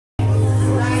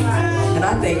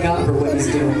I thank God for what he's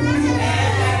doing.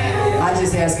 I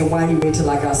just ask him why he waited till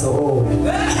I got so old.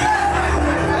 But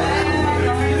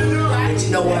you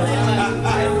know what?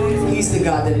 He's the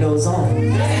God that knows all.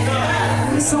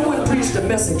 Someone preached a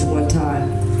message one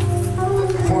time.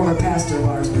 A former pastor of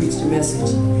ours preached a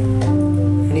message.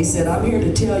 And he said, I'm here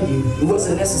to tell you, he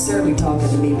wasn't necessarily talking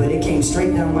to me, but it came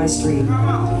straight down my street.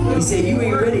 He said, you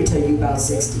ain't ready till you about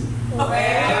 60.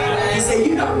 He said,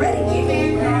 you're not ready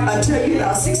until you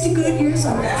about 60 good years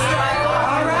old. And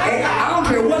I don't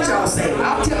care what y'all say.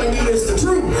 I'm telling you it's the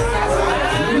truth.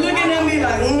 You're looking at me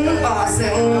like, I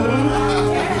said,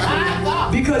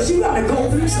 because you got to go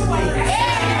through some things.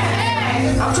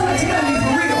 I'm trying to tell you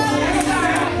for real.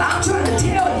 I'm trying to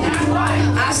tell you.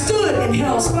 I stood in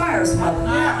hell's fires, mother.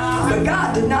 But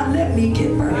God did not let me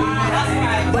get burned.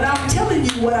 But I'm telling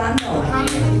you what I know.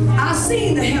 I've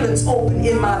seen the heavens open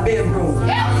in my bedroom,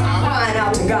 crying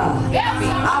out to God.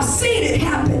 I've seen it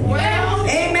happen.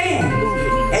 Amen.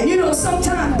 And you know,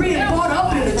 sometimes being brought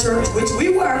up in the church, which we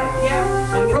were,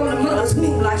 from the mother's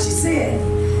womb, like she said,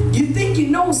 you think you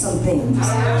know some things.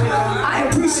 I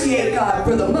appreciate God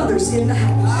for the mothers in the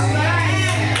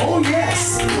house. Oh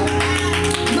yes.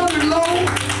 Mother Lowe,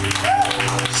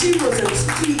 she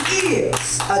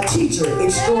is a teacher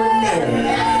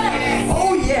extraordinaire.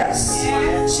 Oh yes.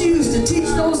 She used to teach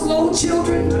those little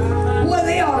children. Boy,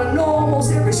 they ought to know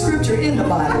almost every scripture in the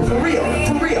Bible. For real,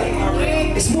 for real.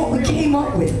 It's what we came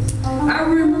up with. I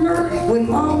remember when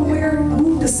Mom Ware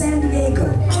moved to San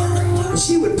Diego.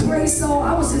 She would pray so.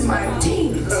 I was in my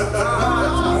teens.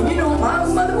 And you know, my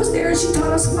mother was there and she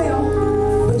taught us well.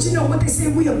 But you know what they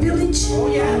say, we a village?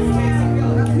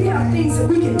 We have things that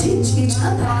we can teach each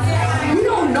other. We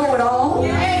don't know it all.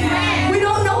 We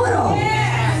don't know it all.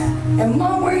 And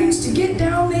Mom Ware used to get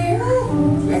down there,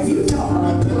 and you talk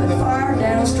about pulling fire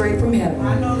down straight from heaven.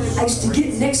 I used to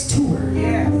get next to her,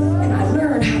 and I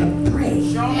learned how to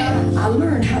pray. I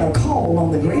learned how to call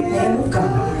on the great name of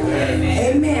God.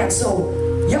 Amen. So,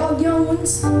 y'all young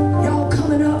ones, y'all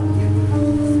coming up,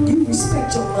 you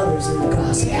respect your mothers in the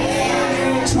gospel.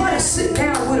 Try to sit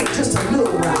down with them just a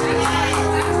little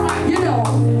while. You know,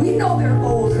 we know they're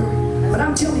older, but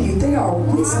I'm telling you, they are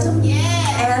wisdom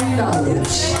and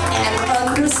knowledge and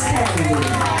understanding.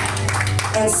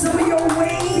 And some of your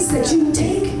ways that you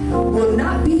take will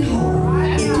not be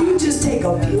hard if you just take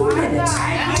a few minutes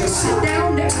to sit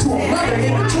down next to a mother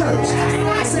in the church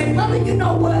and say, Mother, you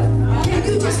know what? Can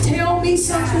you just tell me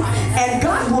something? And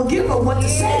God will give her what to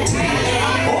say to you.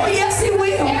 Oh, yes, He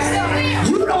will.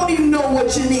 You don't even know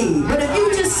what you need. But if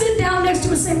you just sit down next to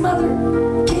her and say, Mother,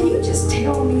 can you just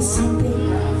tell me something?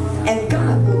 And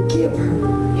God will give her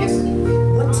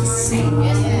what to say.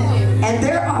 And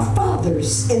there are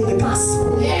fathers in the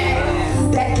gospel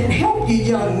that can help you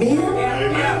young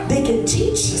men. They can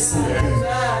teach you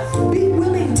something. Be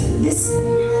willing to listen.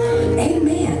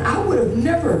 Amen. I would have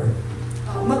never,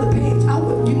 Mother Page, I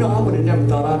would have never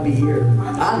thought I'd be here.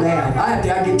 I laugh.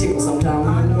 I get tickled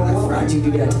sometimes. Why would you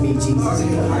do that to me, Jesus?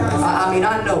 I mean,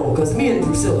 I know, because me and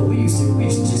Priscilla, we used to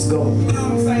just go.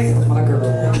 My girl.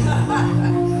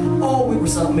 Oh, we were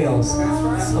something else.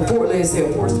 A Portland said,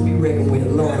 a force to be reckoned with.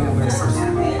 Lord have mercy.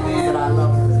 But I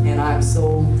love her, and I'm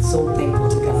so thankful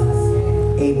to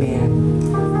God.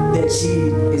 Amen. That she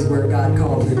is where God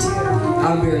called her to.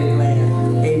 I'm very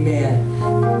glad. Amen.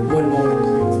 One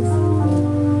moment.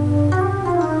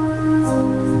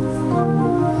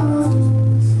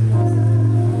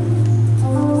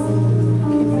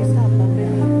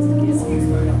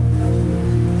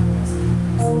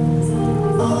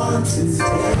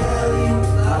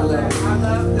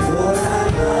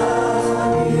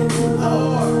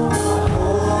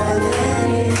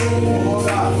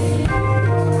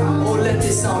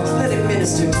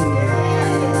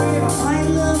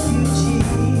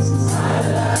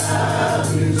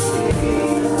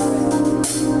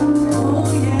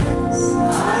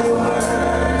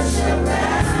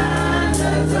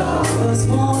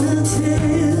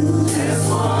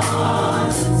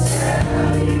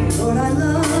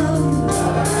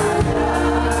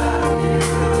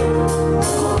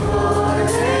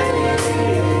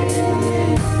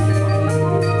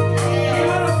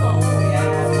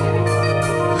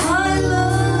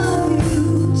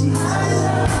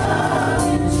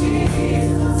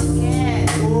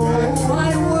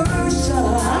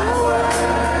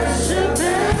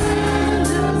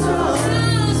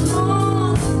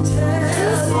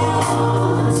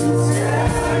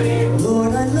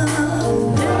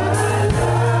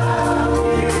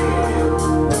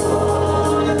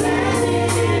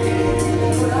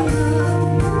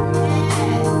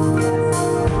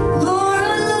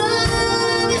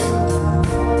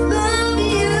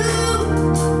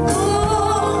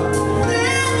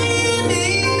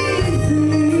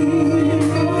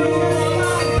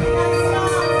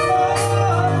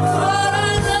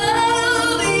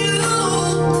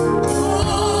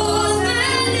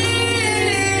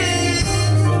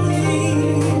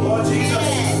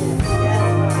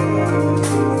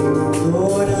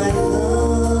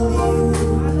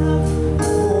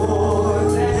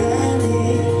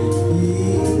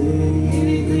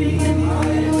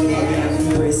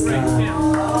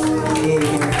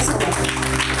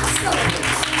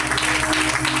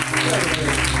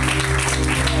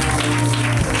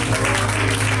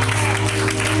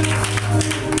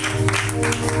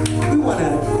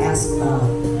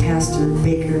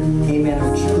 maker, amen,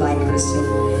 a true light Christian,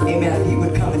 amen. If he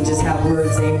would come and just have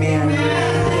words, amen.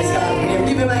 Praise God. Amen.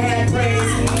 Give him a hand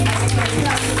praise.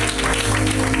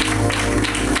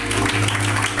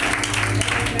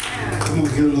 Come on,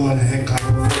 give the Lord a hand clap of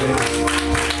praise.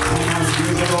 Come on,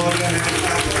 give the Lord a hand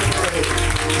clap of praise.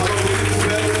 Come on, we can do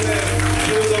better than that.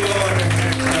 Give the Lord a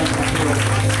hand clap of praise.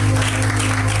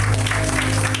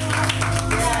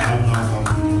 I'm not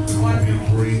going to be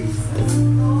brief.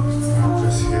 I'm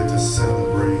just here to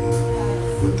celebrate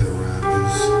with the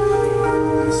Raptors.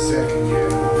 The second year.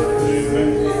 Amen.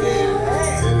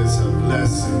 It is a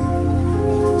blessing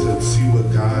to see what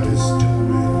God is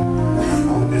doing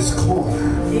on this corner.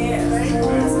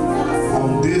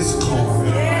 On this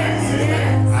corner.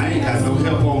 I ain't got no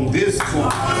help on this corner.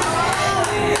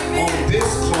 On this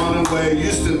corner where it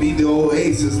used to be the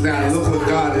oasis. Now look what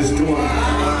God is doing.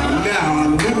 Now a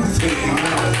new thing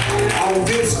on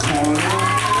this corner.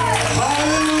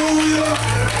 Hallelujah.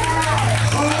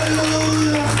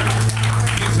 Hallelujah.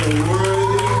 He's a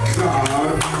worthy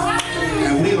God.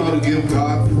 And we ought to give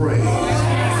God praise.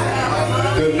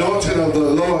 The anointing of the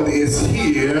Lord is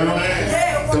here.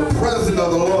 The presence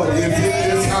of the Lord is in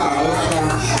this house.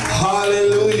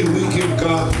 Hallelujah. We give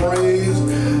God praise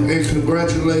and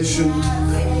congratulations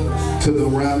to the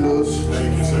Ramblers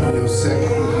on your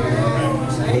second year.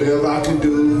 Whatever I can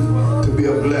do to be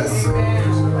a blessing,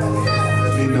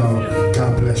 let me know.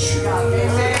 God bless you.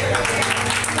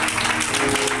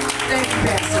 Thank you,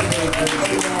 Pastor Baker.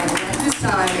 Amen. At this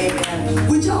time, amen,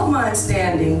 would y'all mind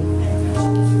standing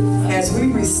as we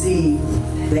receive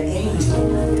the angel,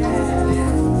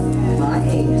 my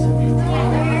angel,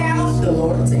 the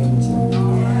Lord's angel,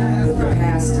 with the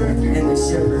pastor and the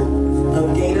shepherd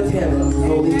of Gate of Heaven,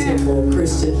 Holy Temple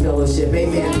Christian Fellowship.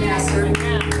 Amen, Pastor.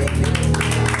 Amen.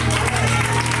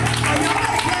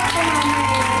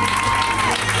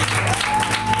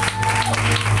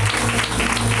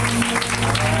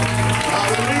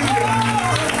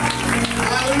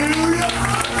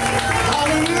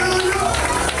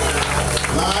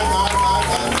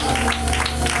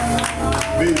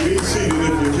 Be seated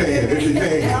if you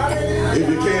can. If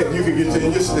you can't, you can get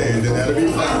in your stand and that'll be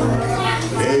fine.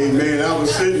 Amen. I was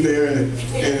sitting there and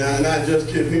I just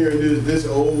kept hearing this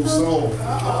old song.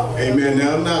 Amen.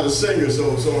 Now I'm not a singer,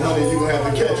 so honey, you gonna have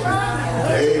to catch me.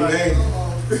 Amen.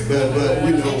 But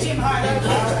you know,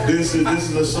 this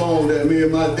is a song that me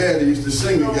and my daddy used to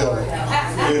sing together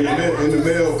in the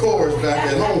male chorus back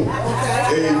at home.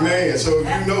 Amen. So if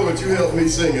you know it, you help me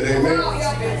sing it. Amen.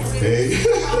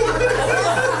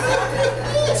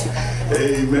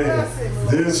 Amen.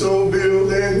 This old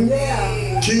building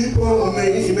keep on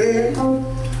leaning.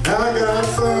 I gotta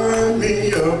find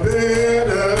me a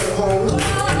better home.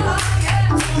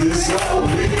 This old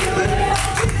building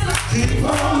keep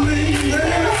on leaning.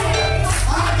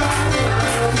 I gotta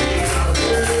find me a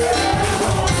better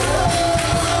home.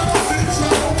 This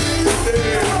old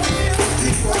building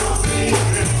keep on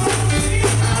leaning.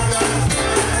 I gotta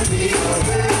find me a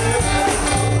better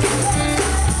home.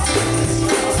 This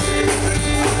old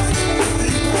building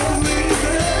keep on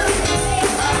leaning.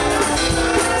 I gotta find me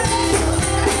a better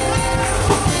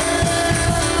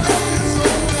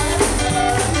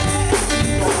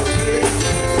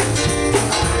home.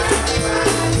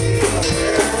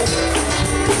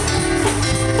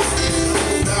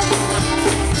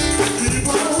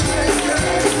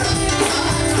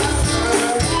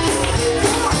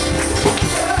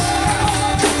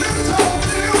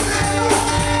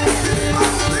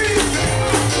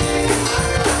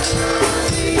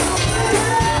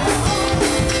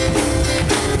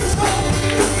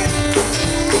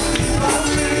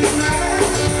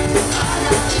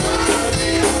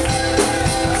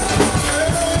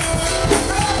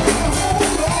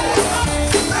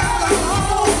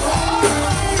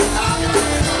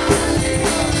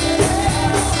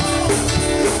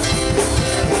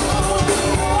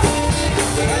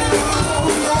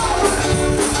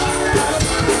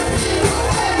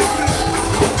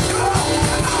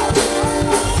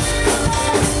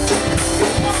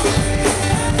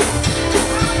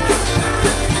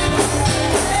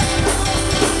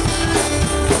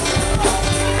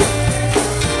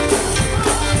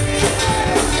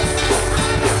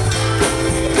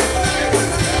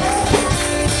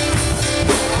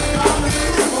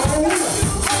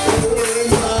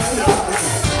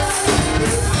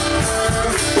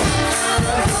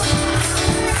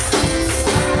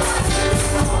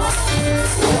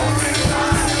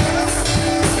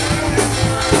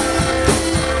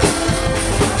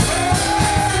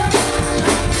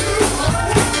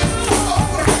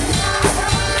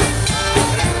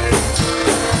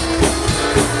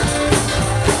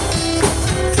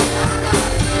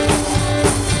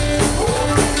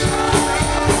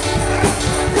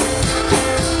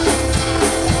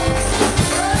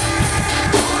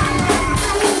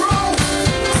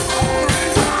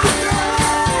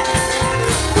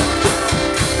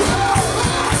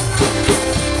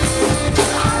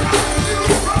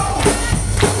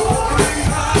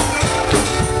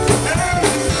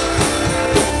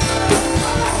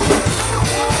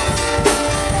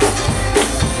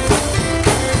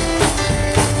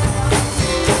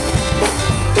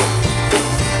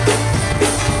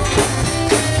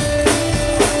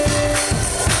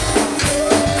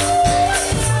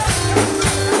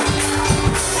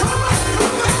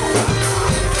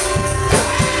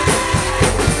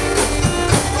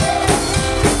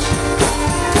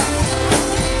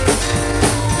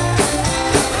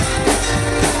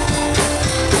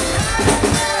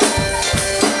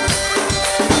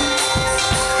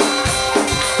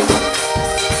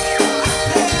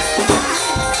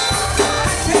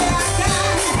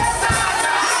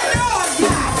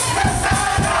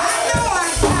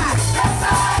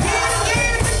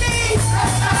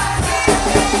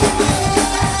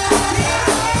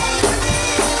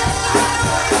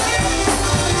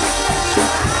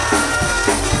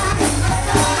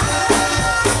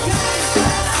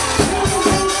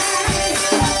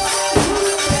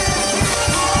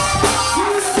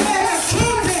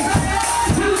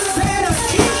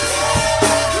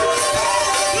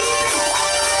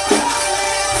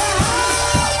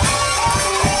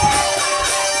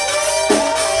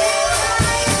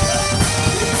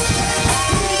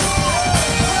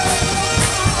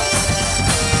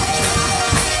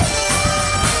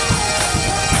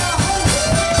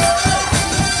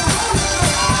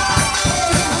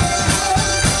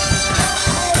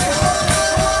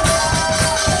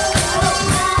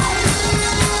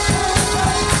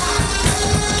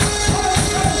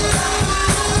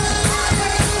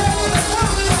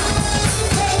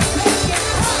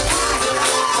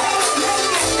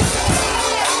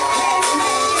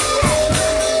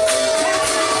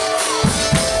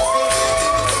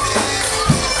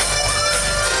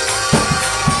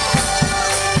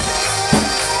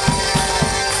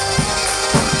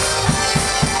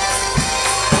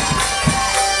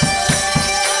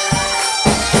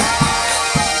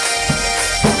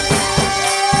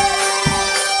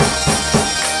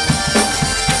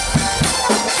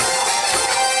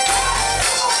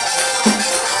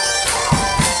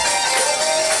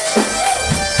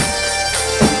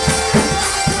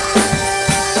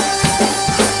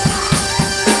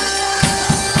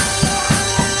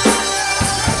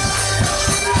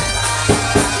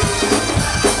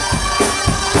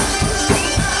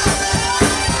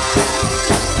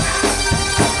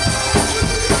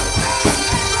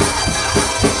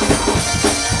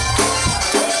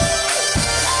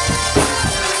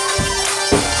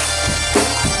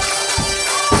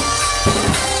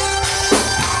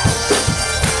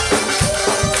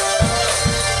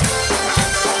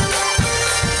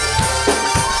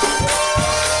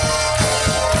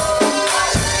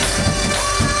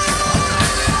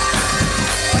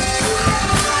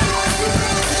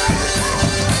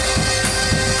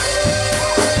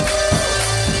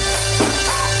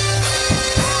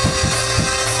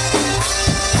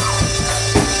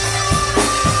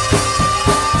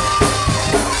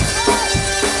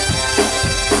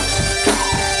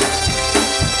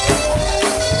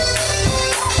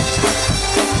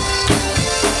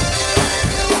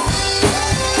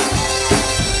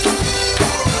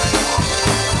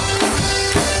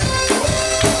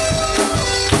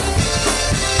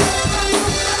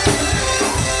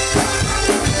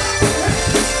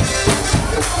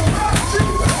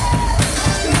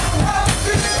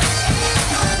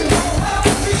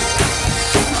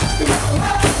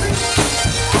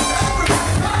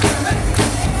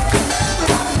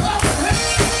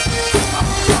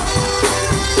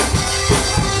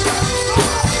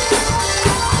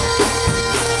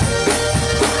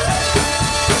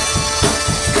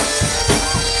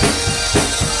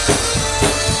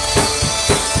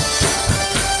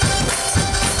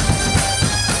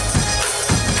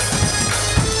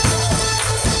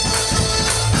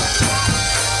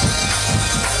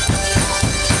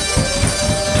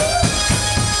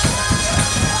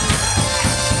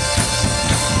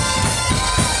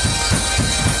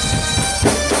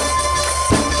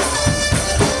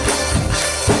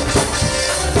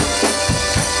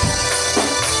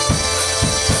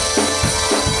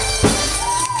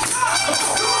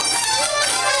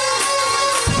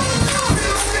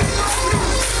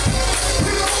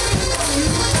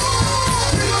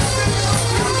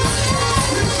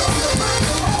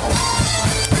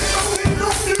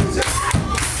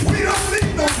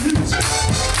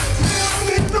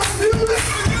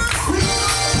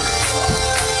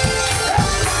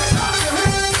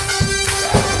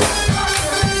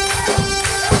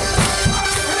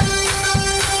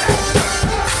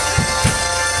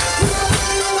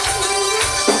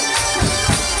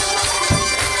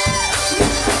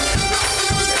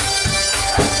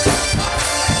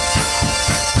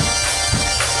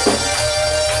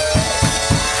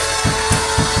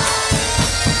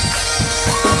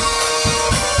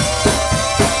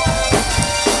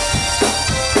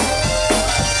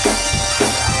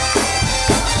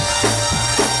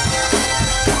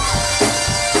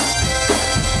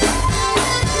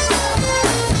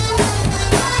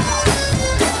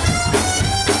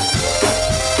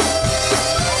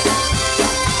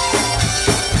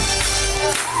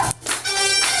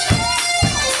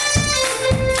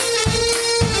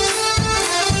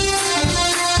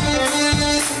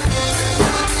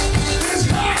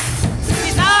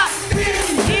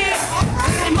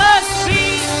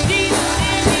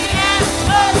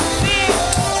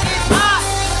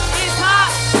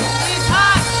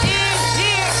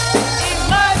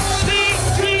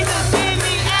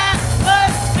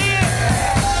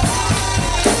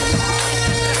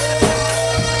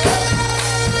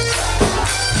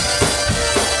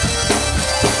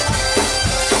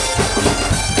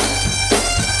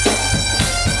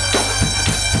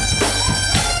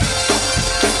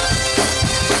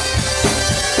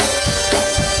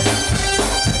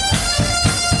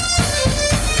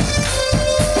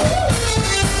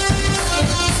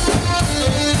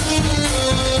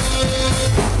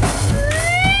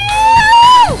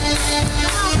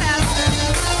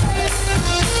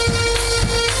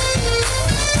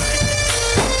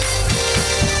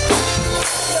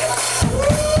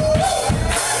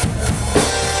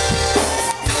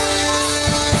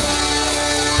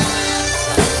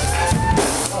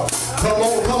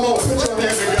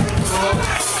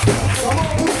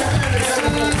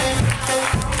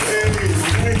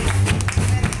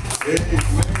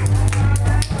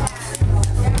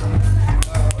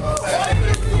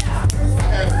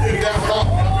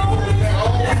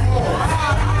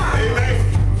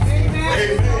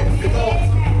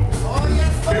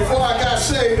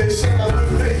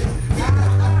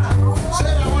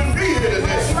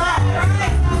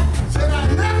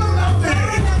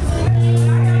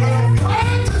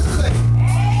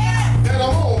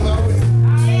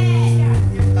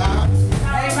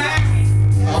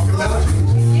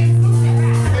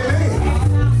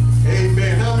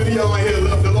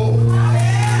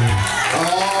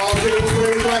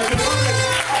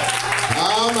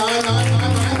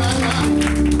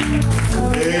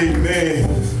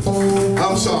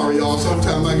 I'm sorry, y'all.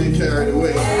 Sometimes I get carried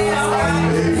away.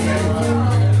 Amen.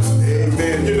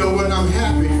 Amen. You know what? I'm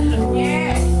happy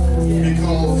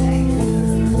because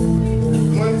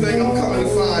one thing I'm coming to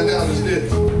find out is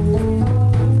this.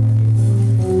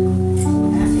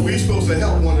 We're supposed to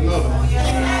help one another.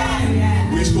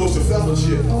 We're supposed to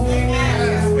fellowship.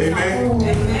 Amen.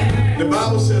 The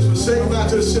Bible says, forsake not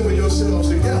to assemble yourselves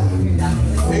together.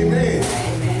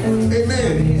 Amen.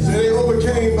 Amen. So they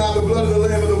overcame by the blood of the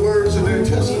Lamb and the words of their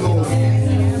testimony.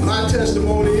 My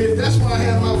testimony is, that's why I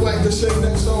have my wife to sing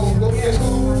that song. What was that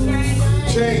song?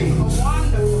 Change.